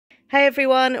Hey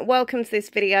everyone, welcome to this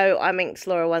video. I'm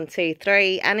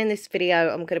Inxlaura123 and in this video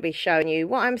I'm going to be showing you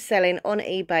what I'm selling on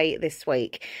eBay this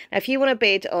week. Now if you want to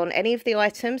bid on any of the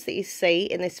items that you see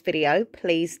in this video,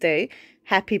 please do.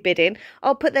 Happy bidding.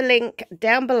 I'll put the link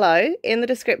down below in the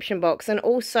description box and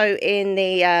also in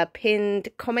the pinned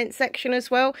comment section as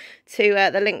well to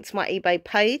the link to my eBay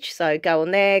page. So go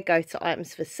on there, go to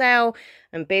items for sale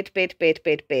and bid.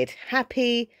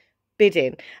 Happy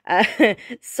bidding.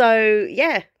 So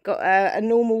yeah, got a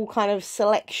normal kind of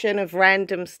selection of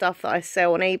random stuff that I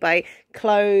sell on eBay,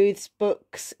 clothes,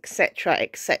 books,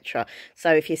 etc.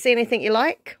 So if you see anything you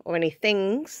like or any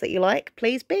things that you like,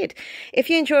 please bid. If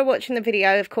you enjoy watching the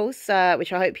video, of course,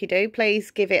 which I hope you do, please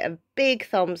give it a big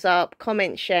thumbs up,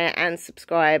 comment, share and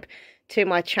subscribe to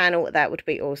my channel. That would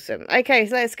be awesome. Okay,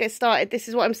 so let's get started. This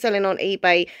is what I'm selling on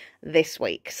eBay this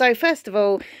week. So first of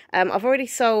all, I've already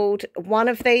sold one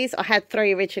of these. I had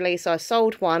 3 originally, so I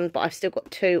sold one, but I've still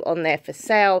got 2 on there for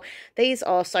sale. These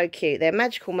are so cute. They're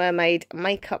Magical Mermaid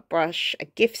makeup brush, a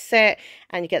gift set,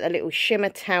 and you get the little shimmer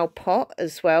towel pot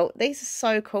as well. These are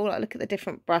so cool. Like, look at the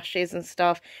different brushes and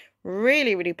stuff.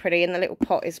 Really pretty, and the little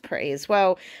pot is pretty as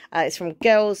well. It's from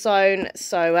Girl Zone.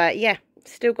 So yeah,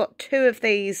 still got 2 of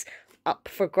these up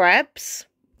for grabs.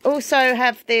 Also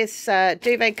have this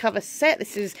duvet cover set.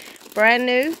 This is brand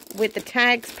new with the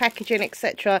tags, packaging,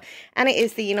 etc. And it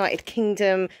is the United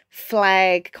Kingdom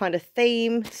flag kind of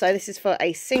theme. So this is for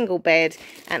a single bed.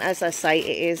 And as I say,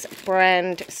 it is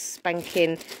brand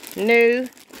spanking new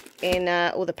in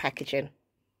all the packaging.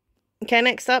 Okay,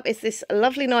 next up is this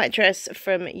lovely night dress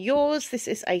from Yours. This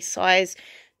is a size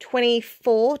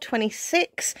 24,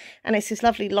 26, and it's this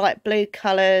lovely light blue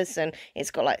colours, and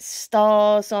it's got like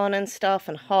stars on and stuff,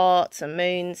 and hearts and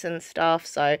moons and stuff.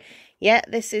 So yeah,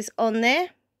 this is on there.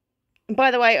 By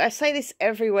the way, I say this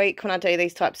every week when I do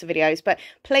these types of videos, but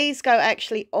please go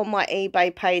actually on my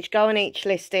eBay page, go on each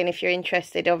listing if you're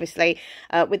interested, obviously,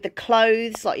 with the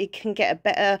clothes. Like, you can get a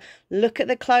better look at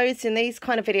the clothes in these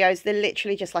kind of videos. They're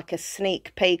literally just like a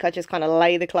sneak peek. I just kind of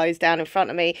lay the clothes down in front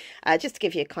of me just to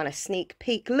give you a kind of sneak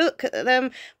peek look at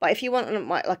them. But if you want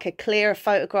like a clearer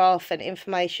photograph and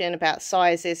information about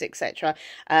sizes, etc.,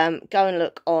 go and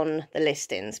look on the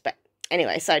listings. But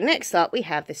anyway, so next up we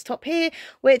have this top here,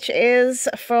 which is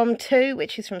from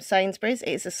which is from Sainsbury's.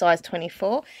 It's a size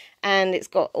 24, and it's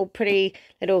got all pretty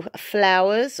little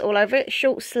flowers all over it.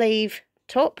 Short sleeve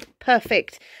top,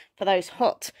 perfect for those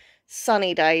hot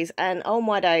sunny days. And oh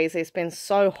my days, it's been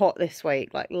so hot this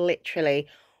week, like literally,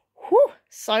 whew,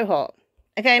 so hot.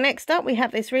 Okay, next up we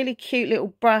have this really cute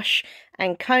little brush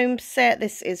and comb set.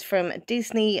 This is from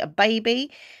Disney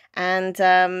Baby. And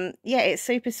yeah, it's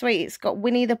super sweet. It's got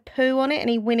Winnie the Pooh on it.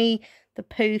 Any Winnie the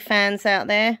Pooh fans out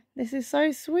there? This is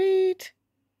so sweet.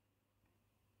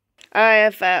 I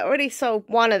have already sold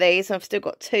one of these. I've still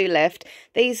got 2 left.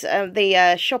 These are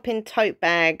the shopping tote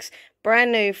bags,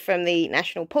 brand new from the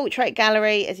National Portrait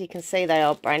Gallery. As you can see, they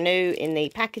are brand new in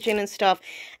the packaging and stuff.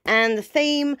 And the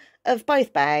theme of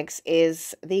both bags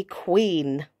is the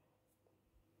Queen.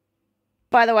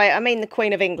 By the way, I mean the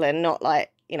Queen of England, not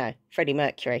like, you know, Freddie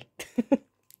Mercury.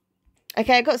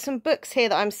 Okay, I've got some books here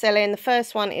that I'm selling. The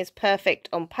first one is Perfect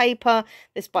on Paper.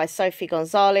 This by Sophie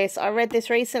Gonzalez. I read this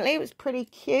recently. It was pretty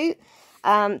cute.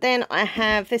 Then I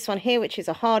have this one here, which is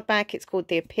a hardback. It's called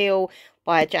The Appeal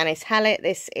by Janice Hallett.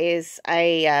 This is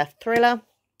a thriller.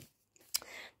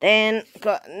 Then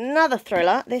got another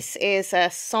thriller. This is a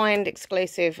signed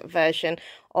exclusive version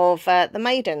of The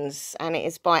Maidens, and it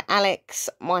is by Alex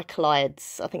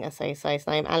Michaelides. I think that's how you say his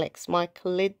name, Alex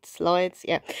Michaelides,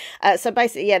 yeah. So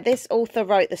basically, yeah, this author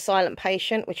wrote The Silent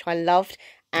Patient, which I loved,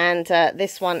 and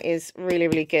this one is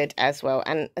really good as well.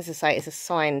 And as I say, it's a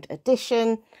signed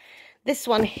edition. This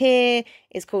one here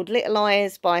is called Little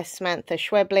Eyes by Samantha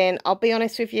Schweblin. I'll be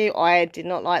honest with you, I did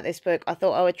not like this book. I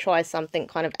thought I would try something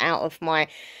kind of out of my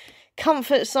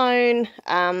comfort zone.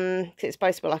 It's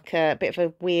supposed to be like a bit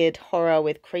of a weird horror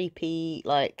with creepy,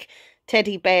 like,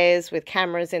 teddy bears with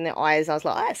cameras in their eyes. I was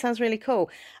like, oh, that sounds really cool.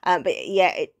 But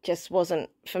yeah, it just wasn't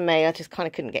for me. I just kind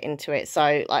of couldn't get into it.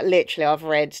 So like literally I've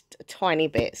read a tiny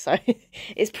bit. So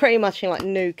it's pretty much in like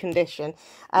new condition.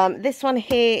 This one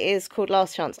here is called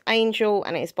Last Chance Angel,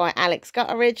 and it's by Alex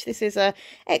Gutteridge. This is a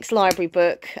ex-library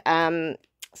book. So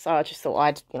I just thought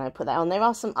I'd, you know, put that on. There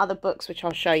are some other books which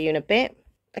I'll show you in a bit.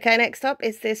 Okay, next up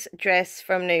is this dress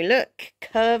from New Look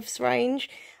Curves range,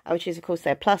 which is of course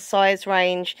their plus size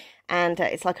range, and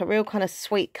it's like a real kind of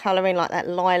sweet colouring, like that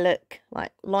lilac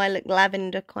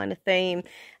lavender kind of theme,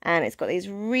 and it's got these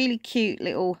really cute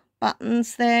little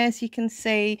buttons there, as you can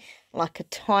see, like a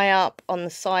tie-up on the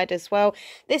side as well.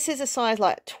 This is a size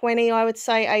like 20, I would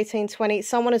say, 18, 20.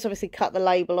 Someone has obviously cut the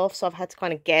label off, so I've had to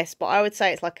kind of guess, but I would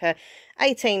say it's like a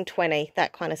 18, 20,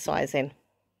 that kind of sizing.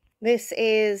 This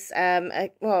is,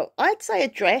 well, I'd say a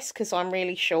dress because I'm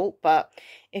really short, but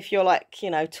if you're like,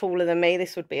 you know, taller than me,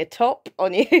 this would be a top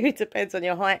on you. It depends on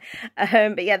your height.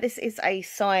 But yeah, this is a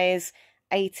size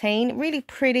 18. Really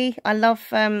pretty. I love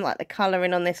like the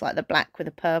colouring on this, like the black with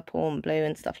the purple and blue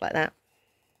and stuff like that.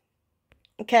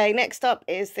 Okay, next up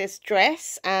is this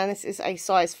dress, and this is a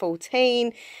size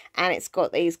 14, and it's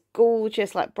got these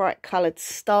gorgeous, like, bright coloured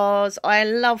stars. I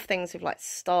love things with, like,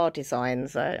 star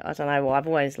designs. I don't know why. I've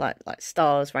always liked, like,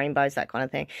 stars, rainbows, that kind of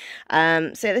thing.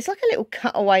 So there's, like, a little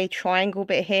cutaway triangle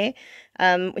bit here,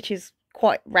 which is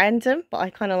quite random, but I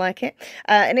kind of like it.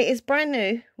 And it is brand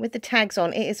new with the tags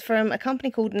on. It is from a company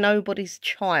called Nobody's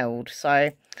Child. So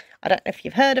I don't know if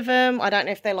you've heard of them. I don't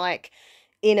know if they're, like,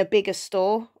 in a bigger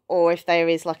store, or if there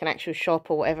is like an actual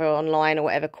shop or whatever online or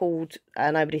whatever called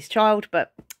Nobody's Child.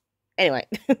 But anyway,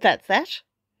 that's that.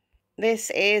 This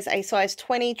is a size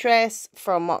 20 dress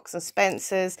from Marks and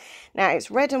Spencer's. Now,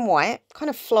 it's red and white, kind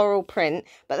of floral print.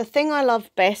 But the thing I love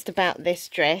best about this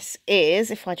dress is,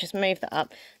 if I just move that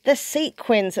up, the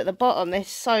sequins at the bottom. They're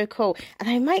so cool. And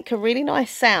they make a really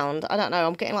nice sound. I don't know,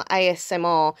 I'm getting like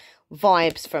ASMR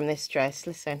vibes from this dress.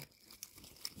 Listen.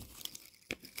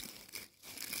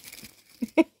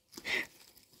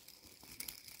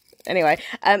 Anyway,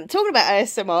 talking about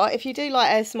ASMR, if you do like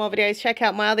ASMR videos, check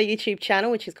out my other YouTube channel,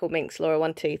 which is called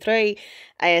MinxLaura123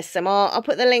 ASMR. I'll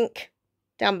put the link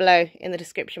down below in the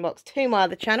description box to my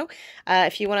other channel.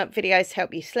 If you want videos to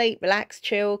help you sleep, relax,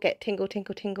 chill, get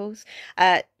tingles,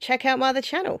 check out my other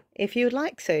channel if you would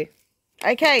like to.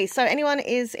 Okay, so anyone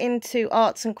is into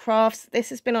arts and crafts,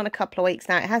 this has been on a couple of weeks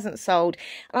now. It hasn't sold.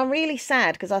 And I'm really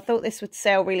sad because I thought this would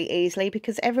sell really easily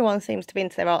because everyone seems to be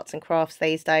into their arts and crafts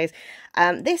these days.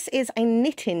 This is a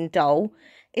knitting doll.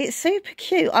 It's super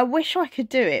cute. I wish I could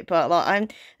do it, but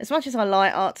like as much as I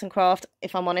like arts and craft,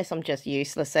 if I'm honest, I'm just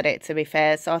useless at it, to be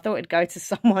fair. So I thought it'd go to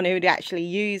someone who would actually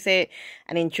use it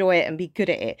and enjoy it and be good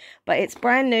at it. But it's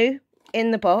brand new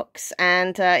in the box,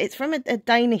 and it's from a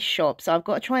Danish shop, so I've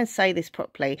got to try and say this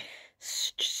properly.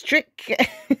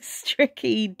 Strickaducky.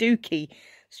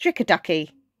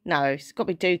 No, it's got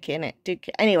to be Dookie, isn't it? Dookie.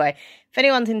 Anyway, if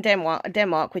anyone's in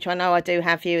Denmark, which I know I do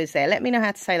have viewers there, let me know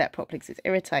how to say that properly because it's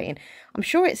irritating. I'm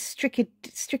sure it's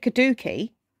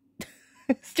Strickaducky.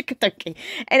 Strickaducky.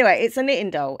 Anyway, it's a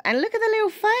knitting doll, and look at the little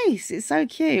face. It's so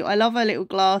cute. I love her little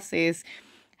glasses.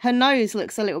 Her nose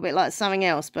looks a little bit like something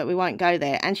else, but we won't go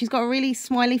there. And she's got a really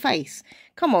smiley face.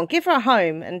 Come on, give her a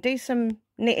home and do some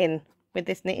knitting with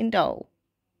this knitting doll.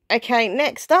 Okay,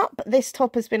 next up, this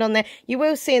top has been on there. You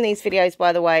will see in these videos,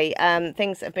 by the way,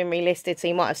 things that have been relisted, so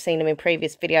you might have seen them in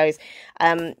previous videos.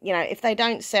 You know, if they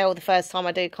don't sell the first time,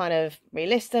 I do kind of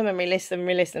relist them and relist them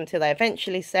until they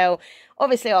eventually sell.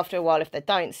 Obviously, after a while, if they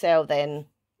don't sell, then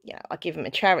you know, I give them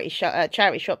a charity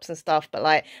shops and stuff, but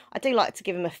like I do like to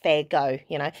give them a fair go,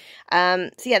 you know. So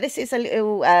yeah, this is a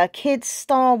little kids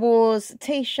Star Wars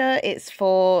t-shirt. It's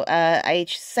for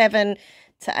age 7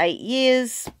 to 8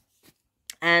 years,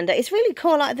 and it's really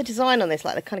cool. I like the design on this,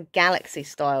 like the kind of galaxy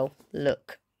style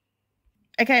look.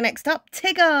 Okay, next up,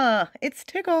 Tigger. It's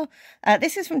Tigger.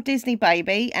 This is from Disney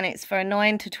Baby, and it's for a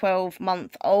 9 to 12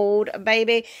 month old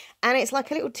baby, and it's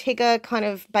like a little Tigger kind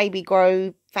of baby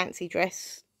grow fancy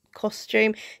dress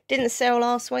costume. Didn't sell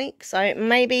last week, so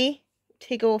maybe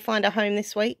Tigger will find a home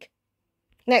this week.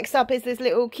 Next up is this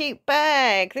little cute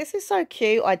bag. This is so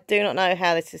cute. I do not know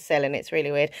how this is selling. It's really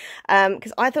weird.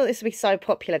 Because I thought this would be so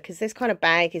popular because this kind of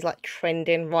bag is like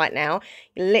trending right now.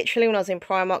 Literally, when I was in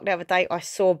Primark the other day, I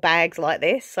saw bags like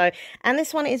this. So, and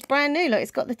this one is brand new. Look,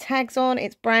 it's got the tags on.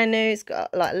 It's brand new. It's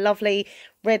got like lovely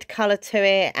red colour to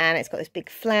it, and it's got this big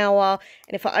flower.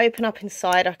 And if I open up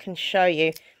inside, I can show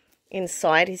you.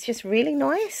 Inside is just really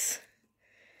nice,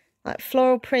 like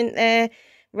floral print there,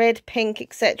 red, pink,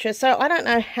 etc. So I don't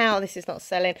know how this is not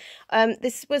selling.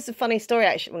 This was a funny story,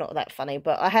 actually. Well, not that funny,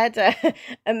 but I had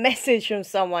a message from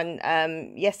someone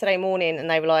yesterday morning, and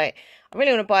they were like, I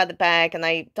really want to buy the bag, and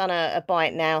they done a buy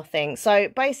it now thing. So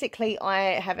basically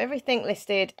I have everything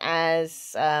listed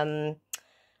as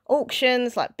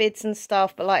auctions, like bids and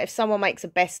stuff, but like if someone makes a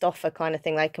best offer kind of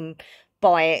thing, they can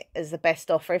buy it as the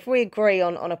best offer if we agree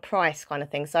on a price kind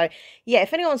of thing. So yeah,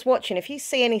 if anyone's watching, if you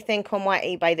see anything on my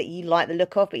eBay that you like the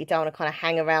look of but you don't want to kind of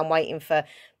hang around waiting for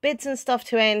bids and stuff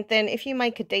to end, then if you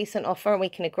make a decent offer and we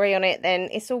can agree on it, then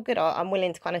it's all good. I'm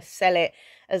willing to kind of sell it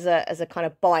as a kind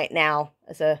of buy it now,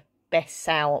 as a best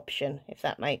sale option, if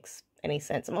that makes any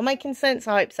sense. Am I making sense?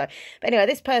 I hope so. But anyway,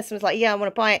 this person was like, yeah, I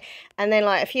want to buy it. And then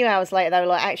like a few hours later, they were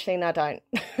like, actually, no, don't.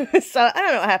 So I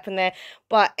don't know what happened there.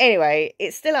 But anyway,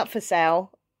 it's still up for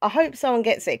sale. I hope someone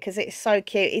gets it because it's so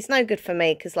cute. It's no good for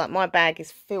me because like my bag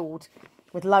is filled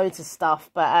with loads of stuff.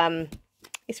 But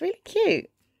it's really cute.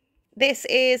 This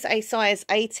is a size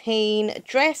 18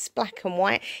 dress, black and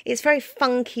white. It's very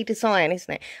funky design,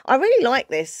 isn't it? I really like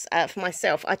this for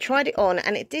myself. I tried it on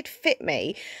and it did fit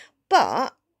me,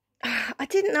 but I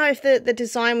didn't know if the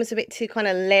design was a bit too kind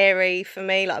of leery for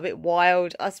me, like a bit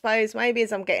wild. I suppose maybe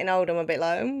as I'm getting older, I'm a bit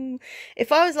like,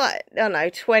 if I was like, I don't know,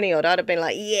 20 odd, I'd have been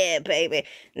like, yeah, baby.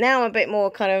 Now I'm a bit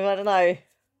more kind of, I don't know,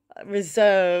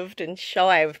 reserved and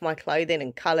shy with my clothing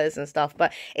and colours and stuff,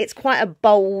 but it's quite a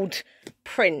bold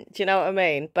print, do you know what I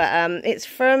mean? But it's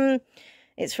from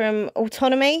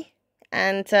Autonomy,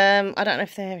 and I don't know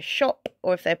if they're a shop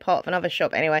or if they're part of another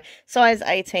shop. Anyway, size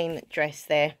 18 dress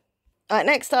there. Right,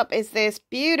 next up is this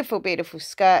beautiful, beautiful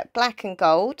skirt, black and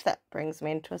gold. That brings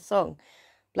me into a song.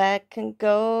 Black and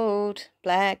gold,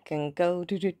 black and gold.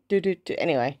 Do, do, do, do, do.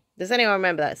 Anyway, does anyone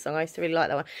remember that song? I used to really like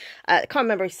that one. I can't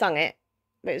remember who sung it,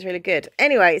 but it was really good.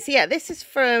 Anyway, so yeah, this is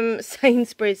from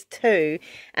Sainsbury's too,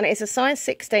 and it's a size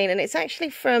 16, and it's actually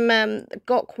from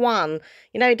Gok One.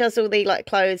 You know, he does all the like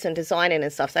clothes and designing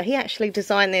and stuff. So he actually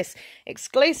designed this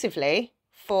exclusively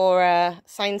for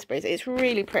Sainsbury's. It's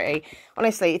really pretty.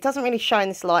 Honestly, it doesn't really show in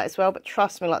this light as well, but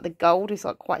trust me, like the gold is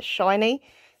like quite shiny.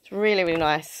 It's really, really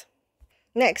nice.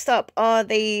 Next up are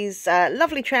these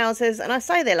lovely trousers, and I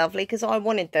say they're lovely because I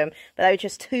wanted them, but they were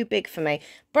just too big for me.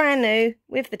 Brand new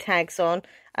with the tags on.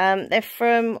 They're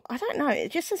from, I don't know,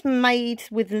 it just says made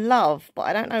with love, but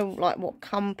I don't know like what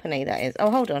company that is.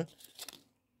 Oh, hold on.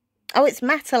 Oh, it's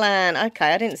Matalan.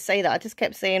 Okay, I didn't see that. I just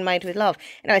kept seeing made with love.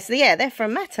 Anyway, so yeah, they're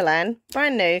from Matalan,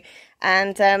 brand new,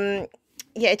 and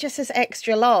yeah, it just says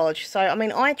extra large. So, I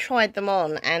mean, I tried them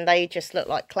on and they just look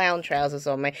like clown trousers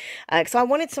on me. Because I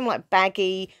wanted some like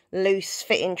baggy, loose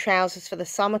fitting trousers for the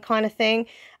summer kind of thing.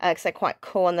 Because they're quite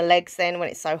cool on the legs then when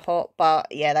it's so hot. But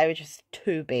yeah, they were just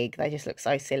too big. They just look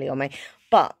so silly on me.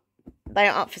 But they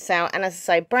are up for sale. And as I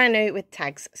say, brand new with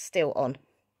tags still on.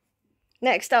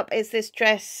 Next up is this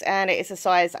dress, and it is a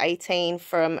size 18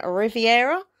 from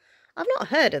Riviera. I've not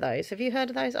heard of those. Have you heard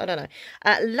of those? I don't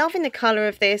know. Loving the colour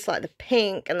of this, like the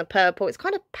pink and the purple. It's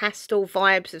kind of pastel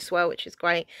vibes as well, which is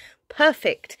great.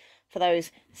 Perfect for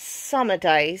those summer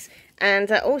days. And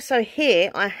also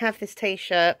here, I have this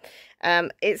t-shirt.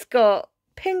 It's got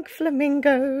pink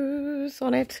flamingos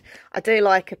on it. I do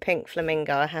like a pink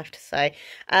flamingo, I have to say.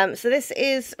 So this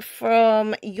is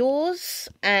from Yours,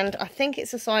 and I think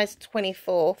it's a size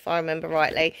 24, if I remember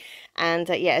rightly. And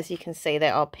yeah, as you can see,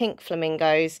 there are pink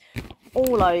flamingos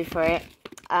all over it.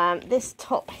 This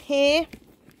top here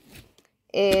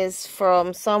is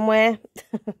from somewhere.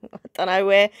 I don't know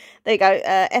where. There you go.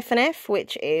 F&F,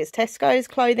 which is Tesco's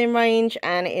clothing range,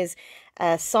 and it is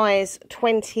size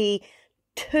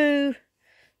 22.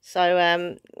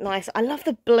 So nice. I love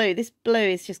the blue. This blue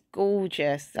is just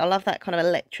gorgeous. I love that kind of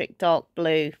electric dark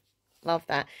blue. Love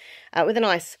that. With a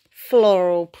nice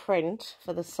floral print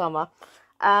for the summer.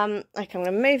 Okay, I'm going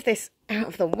to move this out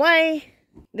of the way.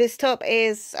 This top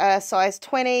is size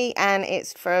 20, and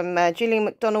it's from Julian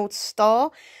McDonald's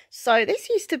Star. So this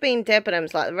used to be in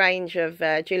Debenhams, like the range of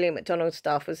Julian McDonald's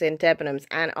stuff was in Debenhams.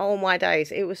 And oh my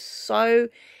days, it was so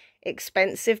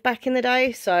expensive back in the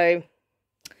day. So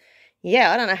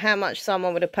yeah, I don't know how much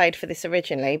someone would have paid for this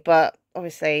originally, but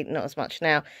obviously not as much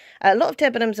now. A lot of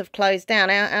Debenhams have closed down.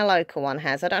 Our local one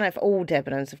has. I don't know if all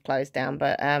Debenhams have closed down,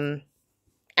 but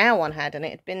our one had, and it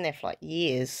had been there for like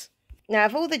years. Now,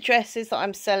 of all the dresses that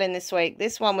I'm selling this week,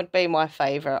 this one would be my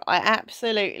favourite. I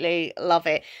absolutely love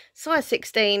it. Size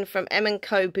 16 from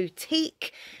M&Co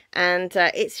Boutique, and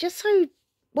it's just so,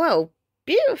 well,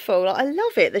 beautiful. Like, I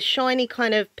love it. The shiny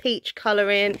kind of peach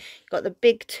colouring. Got the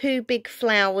two big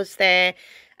flowers there,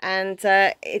 and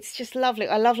it's just lovely.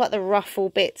 I love like the ruffle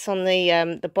bits on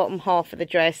the bottom half of the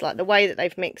dress, like the way that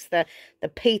they've mixed the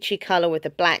peachy colour with the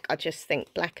black. I just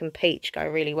think black and peach go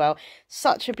really well.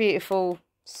 Such a beautiful,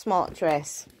 smart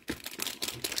dress.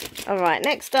 All right,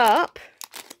 next up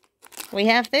we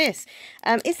have this.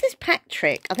 Is this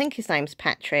Patrick? I think his name's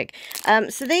Patrick.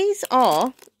 So these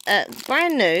are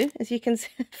brand new, as you can see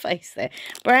the face there,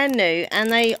 brand new,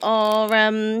 and they are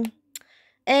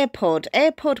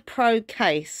AirPod Pro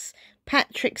case,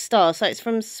 Patrick Star. So it's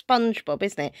from SpongeBob,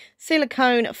 isn't it?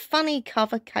 Silicone funny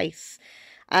cover case.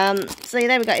 So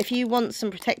there we go. If you want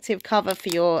some protective cover for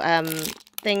your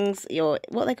things,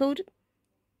 what are they called?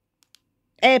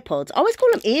 AirPods. I always call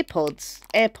them earpods.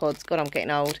 AirPods. God, I'm getting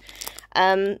old.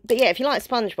 But yeah, if you like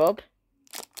SpongeBob,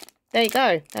 there you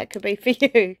go. That could be for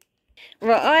you.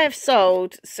 Right, I have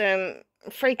sold some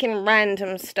freaking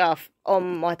random stuff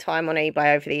on my time on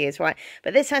eBay over the years, right?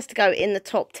 But this has to go in the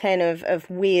top 10 of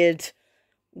weird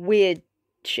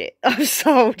shit I've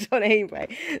sold on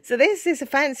eBay. So this is a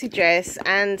fancy dress,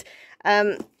 and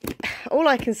all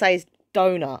I can say is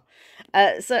donut.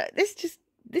 So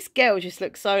this girl just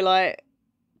looks so like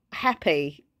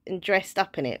happy and dressed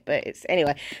up in it, but it's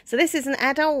anyway. So this is an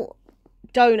adult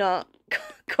donut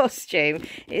costume.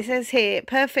 It says here,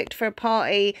 perfect for a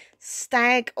party,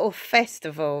 stag or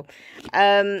festival.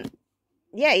 Yeah,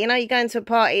 you know, you go into a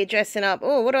party, you're dressing up.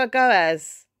 Oh, what do I go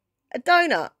as? A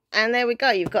donut. And there we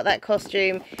go, you've got that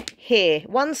costume here.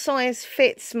 One size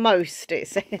fits most, it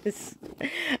says.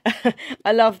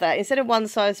 I love that. Instead of one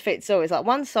size fits all, it's like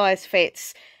one size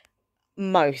fits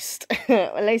most.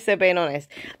 At least they're being honest.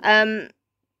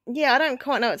 Yeah, I don't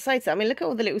quite know what to say to that. I mean, look at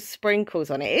all the little sprinkles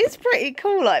on it. It's pretty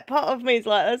cool. Like, part of me is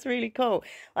like, that's really cool.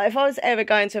 Like, if I was ever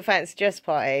going to a fancy dress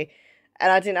party and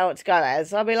I didn't know what to go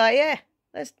as, I'd be like, yeah,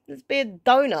 let's be a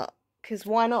donut, because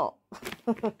why not?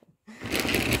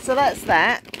 So that's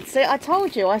that. So I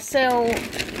told you I sell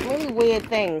really weird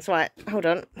things. Right, hold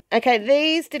on. Okay,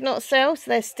 these did not sell,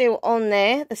 so they're still on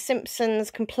there. The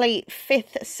Simpsons Complete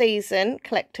 5th Season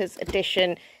Collector's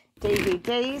Edition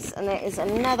DVDs. And there is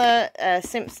another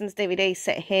Simpsons DVD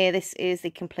set here. This is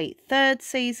the Complete 3rd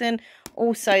Season.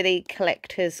 Also the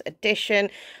Collector's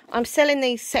Edition. I'm selling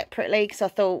these separately because I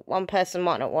thought one person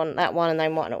might not want that one and they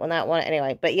might not want that one.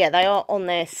 Anyway, but yeah, they are on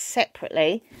there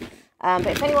separately. But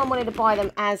if anyone wanted to buy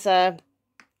them as a,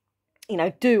 you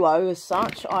know, duo as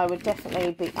such, I would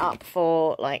definitely be up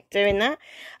for, like, doing that.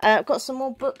 I've got some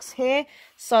more books here.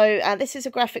 So this is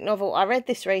a graphic novel. I read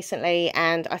this recently,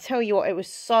 and I tell you what, it was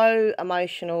so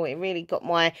emotional. It really got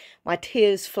my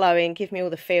tears flowing, give me all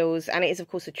the feels, and it is, of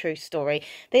course, a true story.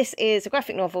 This is a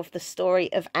graphic novel of the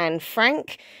story of Anne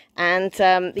Frank, and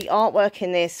the artwork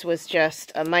in this was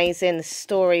just amazing. The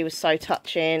story was so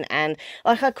touching, and,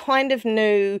 like, I kind of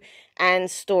knew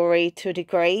Anne's story to a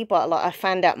degree, but like I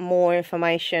found out more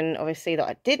information obviously that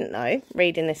I didn't know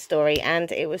reading this story,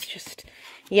 and it was just,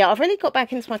 yeah, I've really got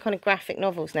back into my kind of graphic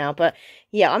novels now. But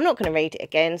yeah, I'm not going to read it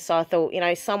again, so I thought, you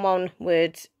know, someone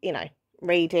would, you know,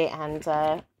 read it, and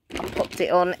I popped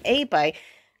it on eBay.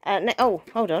 Oh,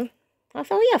 hold on, I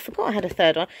thought, yeah, I forgot I had a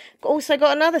third one. Also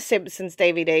got another Simpsons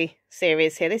DVD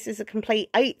series here. This is a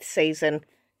complete 8th season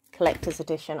collector's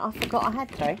edition. I forgot I had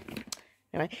three.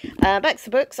 Anyway, back to the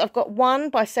books. I've got one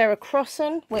by Sarah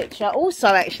Crossan, which also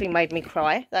actually made me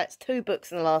cry. That's 2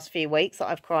 books in the last few weeks that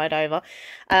I've cried over.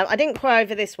 I didn't cry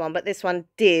over this one, but this one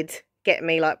did get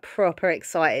me, like, proper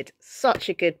excited. Such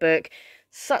a good book.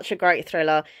 Such a great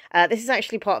thriller. This is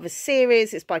actually part of a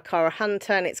series. It's by Cara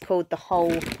Hunter, and it's called The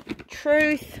Whole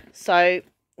Truth. So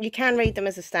you can read them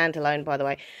as a standalone, by the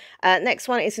way. Next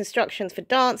one is Instructions for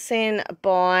Dancing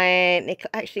by Nick.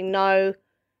 Actually, no,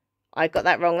 I got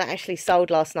that wrong. That actually sold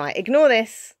last night. Ignore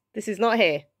this. This is not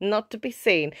here. Not to be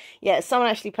seen. Yeah, someone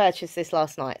actually purchased this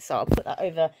last night, so I'll put that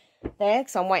over there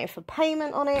because I'm waiting for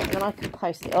payment on it, and then I can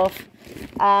post it off.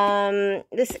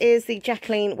 This is the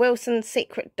Jacqueline Wilson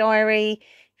Secret Diary.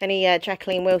 If any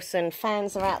Jacqueline Wilson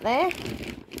fans are out there.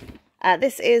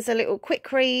 This is a little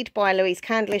quick read by Louise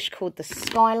Candlish called The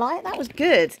Skylight. That was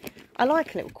good. I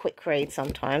like a little quick read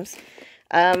sometimes.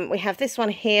 We have this one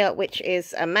here, which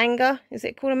is a manga. Is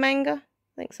it called a manga?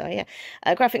 I think so, yeah.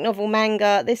 A graphic novel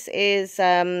manga. This is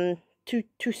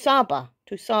Tusaba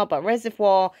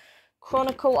Reservoir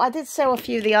Chronicle. I did sell a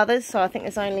few of the others, so I think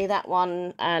there's only that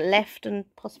one left, and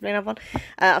possibly another one.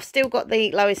 I've still got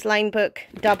the Lois Lane book,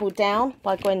 Double Down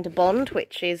by Gwenda Bond,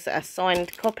 which is a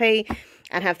signed copy.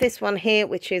 And have this one here,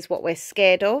 which is What We're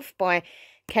Scared Of by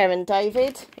Karen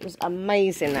David. It was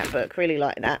amazing, that book. Really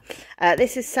like that.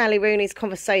 This is Sally Rooney's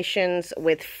Conversations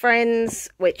with Friends,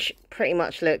 which pretty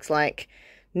much looks like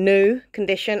new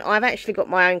condition. I've actually got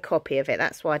my own copy of it.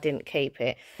 That's why I didn't keep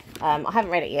it. I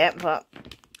haven't read it yet, but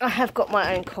I have got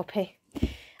my own copy.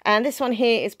 And this one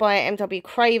here is by M.W.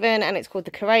 Craven, and it's called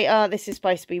The Curator. This is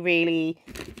supposed to be really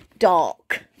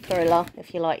dark thriller,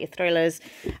 if you like your thrillers.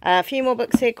 A few more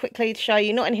books here quickly to show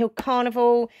you. Notting Hill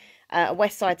Carnival, A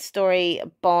West Side Story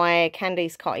by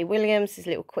Candice Carty-Williams. This is a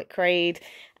little quick read.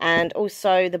 And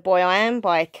also The Boy I Am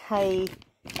by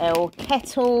K.L.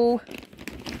 Kettle.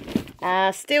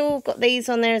 Still got these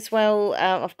on there as well.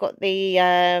 I've got the,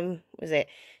 what is it?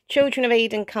 Children of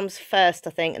Eden comes first, I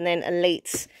think, and then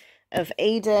Elites of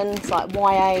Eden. It's like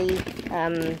YA,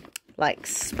 like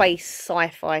space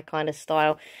sci-fi kind of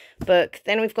style book.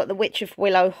 Then we've got The Witch of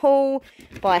Willow Hall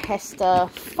by Hester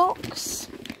Fox.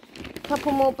 A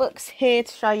couple more books here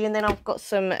to show you, and then I've got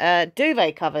some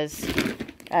duvet covers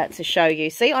to show you.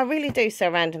 See, I really do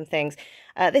sell random things.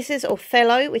 This is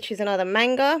Othello, which is another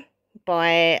manga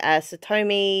by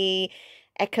Satomi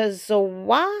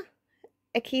Ekizawa.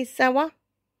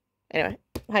 Anyway,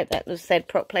 I hope that was said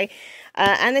properly.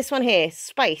 And this one here,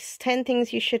 Space, 10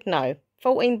 Things You Should Know.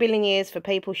 14 billion years for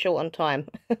people short on time.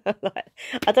 I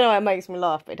don't know why it makes me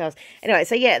laugh, but it does. Anyway,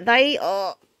 so yeah, they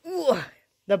are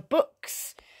the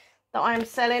books that I'm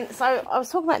selling. So I was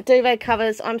talking about duvet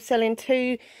covers. I'm selling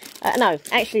three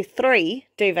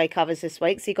duvet covers this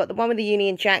week. So you've got the one with the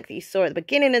Union Jack that you saw at the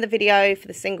beginning of the video for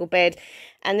the single bed.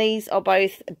 And these are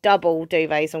both double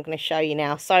duvets I'm going to show you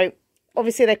now. So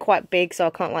obviously they're quite big, so I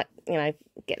can't, like, you know,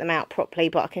 get them out properly,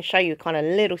 but I can show you a kind of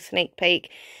little sneak peek.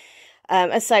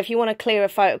 As I say, if you want to clear a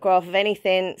photograph of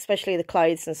anything, especially the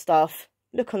clothes and stuff,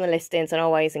 look on the listings and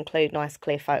always include nice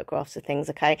clear photographs of things,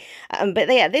 okay? But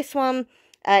yeah, this one,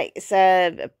 it's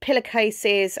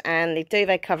pillowcases and the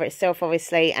duvet cover itself,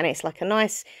 obviously, and it's like a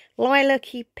nice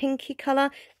lilac-y, pinky colour.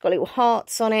 Got little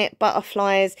hearts on it,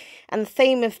 butterflies, and the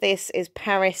theme of this is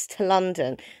Paris to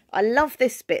London. I love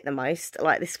this bit the most,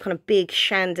 like this kind of big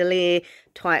chandelier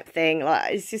type thing.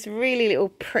 Like, it's just really little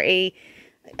pretty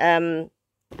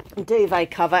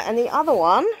duvet cover. And the other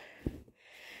one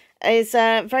is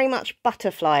very much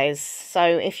butterflies. So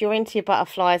if you're into your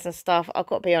butterflies and stuff, I've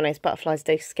got to be honest, butterflies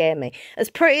do scare me. As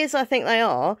pretty as I think they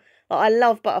are, like, I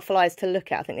love butterflies to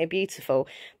look at. I think they're beautiful.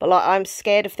 But like, I'm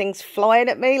scared of things flying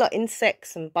at me, like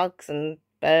insects and bugs and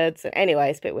birds. Anyway,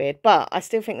 it's a bit weird, but I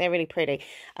still think they're really pretty.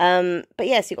 But yes,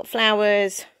 yeah, so you've got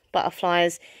flowers,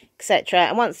 butterflies, etc.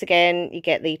 And once again, you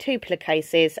get the 2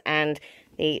 pillowcases and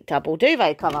the double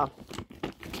duvet cover.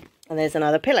 And there's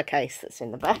another pillowcase that's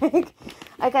in the bag.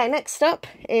 Okay, next up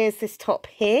is this top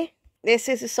here. This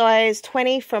is a size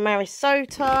 20 from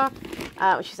Marisota,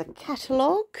 which is a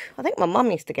catalogue. I think my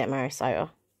mum used to get Marisota. I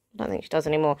don't think she does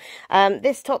anymore.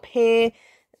 This top here,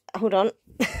 hold on.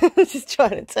 Just trying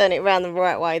to turn it around the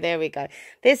right way. There we go.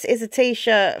 This is a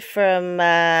t-shirt from,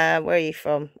 where are you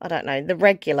from? I don't know. The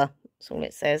Regular. That's all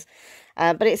it says.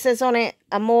 But it says on it,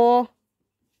 Amor,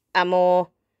 Amor,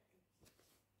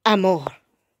 Amor.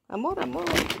 Amor, amor.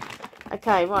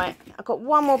 Okay, right. I've got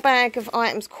one more bag of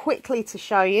items quickly to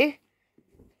show you.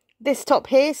 This top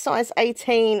here, size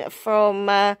 18 from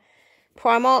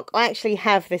Primark. I actually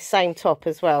have this same top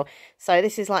as well. So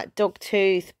this is like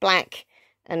dogtooth, black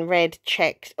and red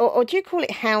checked. Or do you call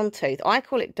it houndtooth? I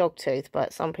call it dogtooth,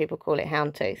 but some people call it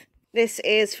houndtooth. This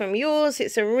is from Yours.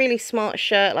 It's a really smart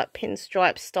shirt, like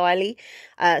pinstripe styly.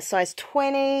 Size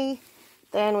 20.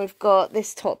 Then we've got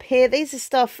this top here. These are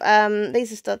stuff,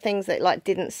 things that like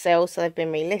didn't sell, so they've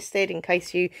been relisted in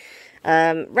case you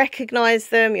recognise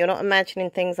them. You're not imagining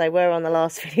things they were on the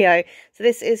last video. So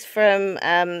this is from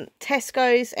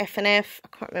Tesco's F&F.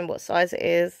 I can't remember what size it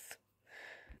is.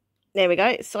 There we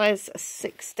go, size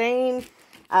 16.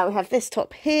 We have this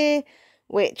top here,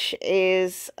 which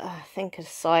is, I think, a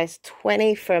size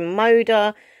 20 from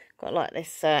Moda. Got like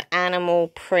this animal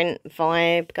print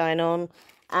vibe going on.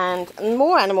 And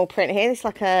more animal print here. It's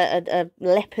like a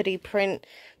leopardy print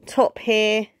top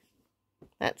here.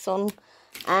 That's on.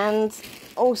 And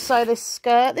also this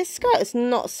skirt. This skirt is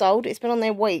not sold. It's been on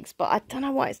there weeks, but I don't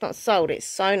know why it's not sold. It's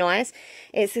so nice.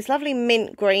 It's this lovely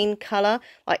mint green colour,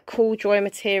 like cool joy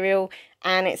material.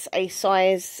 And it's a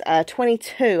size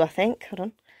 22, I think.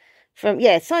 Hold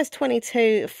on. Size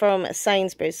 22 from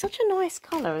Sainsbury's. Such a nice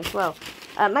colour as well.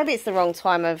 Maybe it's the wrong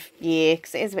time of year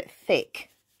because it is a bit thick,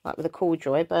 like with a cool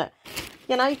joy, but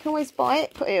you know, you can always buy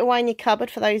it, put it away in your cupboard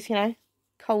for those, you know,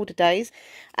 colder days.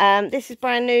 This is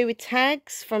brand new with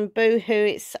tags from Boohoo.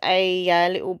 It's a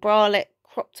little bralette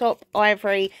crop top,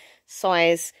 ivory,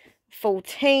 size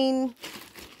 14.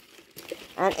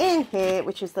 And in here,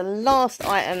 which is the last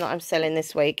item that I'm selling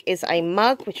this week, is a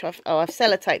mug, which I've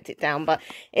sellotaped it down, but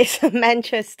it's a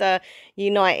Manchester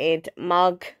United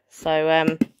mug.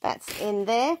 So that's in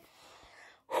there.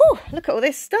 Whew, look at all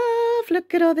this stuff.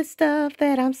 Look at all this stuff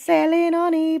that I'm selling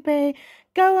on eBay.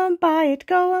 Go and buy it.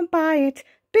 Go and buy it.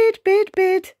 Bid, bid,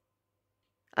 bid.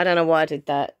 I don't know why I did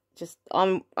that. Just,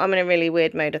 I'm in a really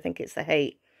weird mood. I think it's the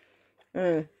heat.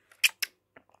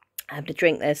 I have to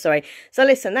drink there, sorry. So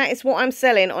listen, that is what I'm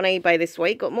selling on eBay this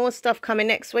week. Got more stuff coming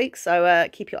next week, so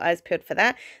keep your eyes peeled for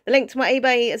that. The link to my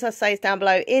eBay, as I say, is down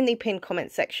below in the pinned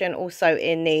comment section, also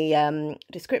in the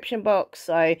description box.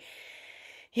 So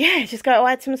yeah, just go to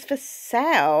items for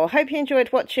sale. Hope you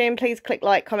enjoyed watching. Please click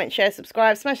like, comment, share,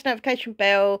 subscribe, smash the notification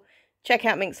bell. Check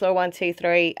out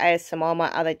MinxLaura123 ASMR, my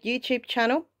other YouTube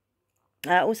channel.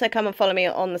 Also come and follow me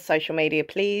on the social media,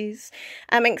 please.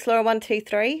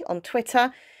 MinxLaura123 on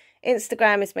Twitter,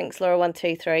 Instagram is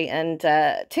minxlaura123,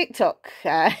 and TikTok,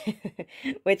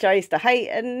 which I used to hate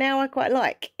and now I quite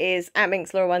like, is at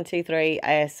minxlaura123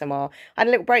 ASMR. I had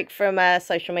a little break from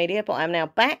social media, but I'm now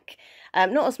back.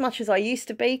 Not as much as I used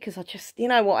to be, because I just, you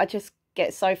know what, I just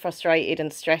get so frustrated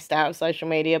and stressed out of social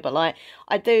media. But like,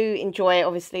 I do enjoy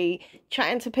obviously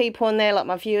chatting to people on there, like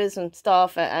my viewers and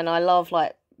stuff, and I love,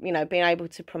 like, you know, being able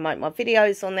to promote my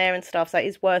videos on there and stuff. So it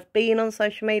is worth being on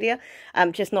social media,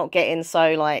 just not getting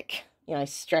so, like, you know,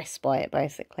 stressed by it,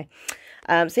 basically.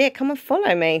 So yeah, come and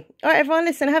follow me. All right, everyone,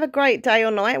 listen, have a great day or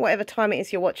night, whatever time it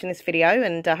is you're watching this video,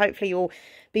 and hopefully you'll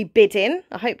be bidding.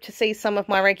 I hope to see some of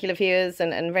my regular viewers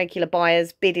and regular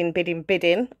buyers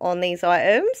bidding on these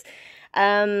items.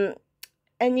 And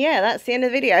yeah, that's the end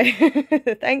of the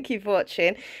video. Thank you for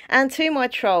watching. And to my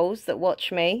trolls that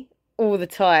watch me all the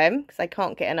time, because I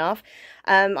can't get enough,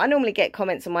 I normally get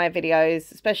comments on my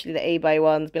videos, especially the eBay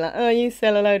ones, be like, oh, you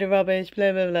sell a load of rubbish,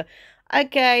 blah blah blah.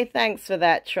 Okay, thanks for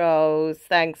that, trolls,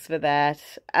 thanks for that.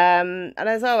 And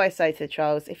as I always say to the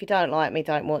trolls, if you don't like me,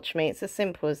 don't watch me. It's as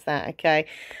simple as that, okay?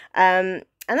 And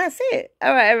that's it.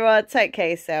 All right, everyone, take care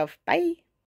of yourself. Bye.